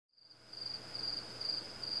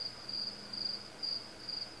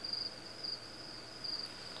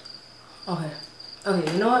Okay.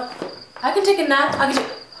 Okay, you know what? I can take a nap. I can take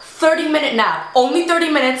a 30-minute nap. Only 30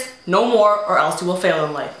 minutes, no more, or else you will fail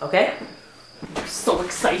in life, okay? I'm so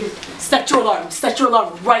excited. Set your alarm. Set your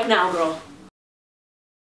alarm right now, girl.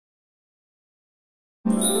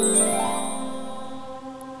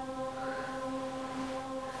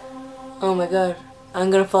 Oh my god. I'm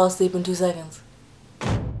gonna fall asleep in 2 seconds.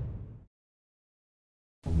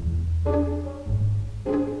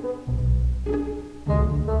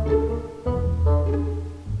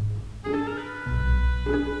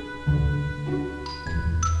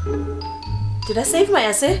 Did I save my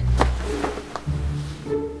essay?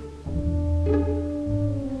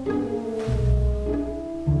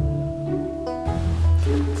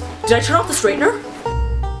 Did I turn off the straightener?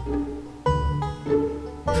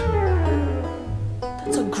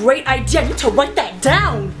 That's a great idea. I need to write that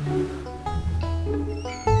down.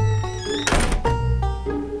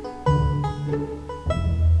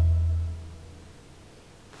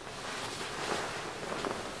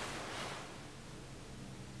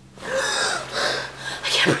 I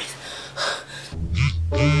can't breathe.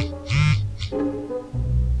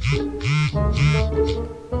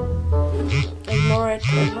 Ignore it.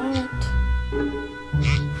 Ignore it.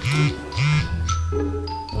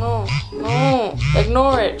 No, no,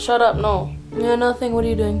 ignore it. Shut up, no. Yeah, nothing. What are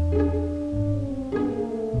you doing?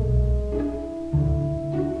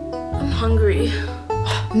 I'm hungry.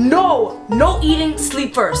 No! No eating,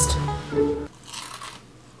 sleep first.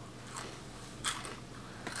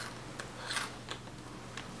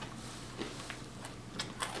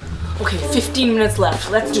 Okay, 15 minutes left.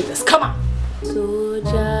 Let's do this. Come on!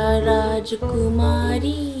 Soja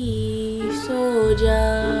Rajkumari,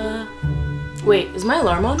 Soja. Wait, is my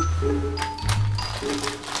alarm on?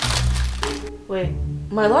 Wait,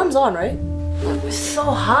 my alarm's on, right? It's so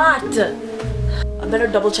hot. I better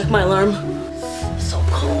double check my alarm. It's so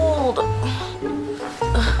cold.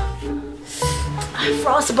 I have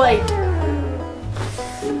frostbite.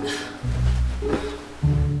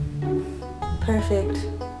 Perfect.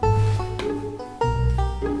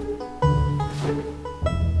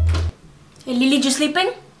 Hey, Lily, you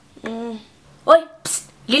sleeping? Oi,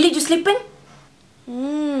 psst. Lily, you sleeping?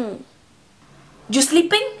 You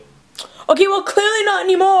sleeping? Okay, well, clearly not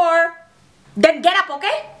anymore. Then get up,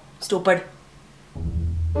 okay? Stupid.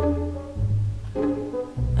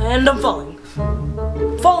 And I'm falling.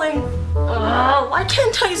 Falling. Why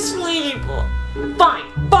can't I sleep?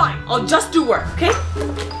 Fine, fine. I'll just do work, okay?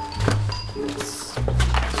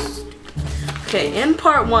 Okay, in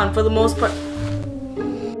part 1, for the most part.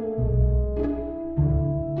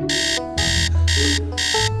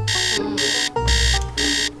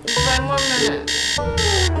 5 more minutes.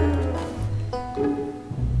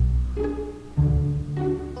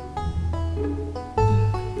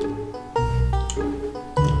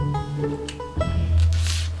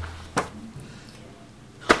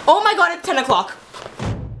 Oh my god, it's 10 o'clock.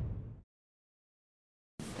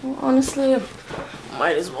 Well, honestly, I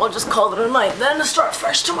might as well just call it a night then to start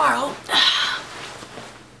fresh tomorrow.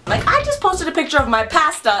 Like, I just posted a picture of my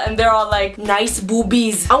pasta and they're all like, nice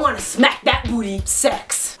boobies. I want to smack that booty.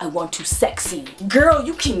 Sex. I want to sexy. Girl,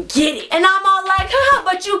 you can get it. And I'm all like, haha,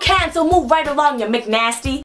 but you can't, so move right along, you McNasty.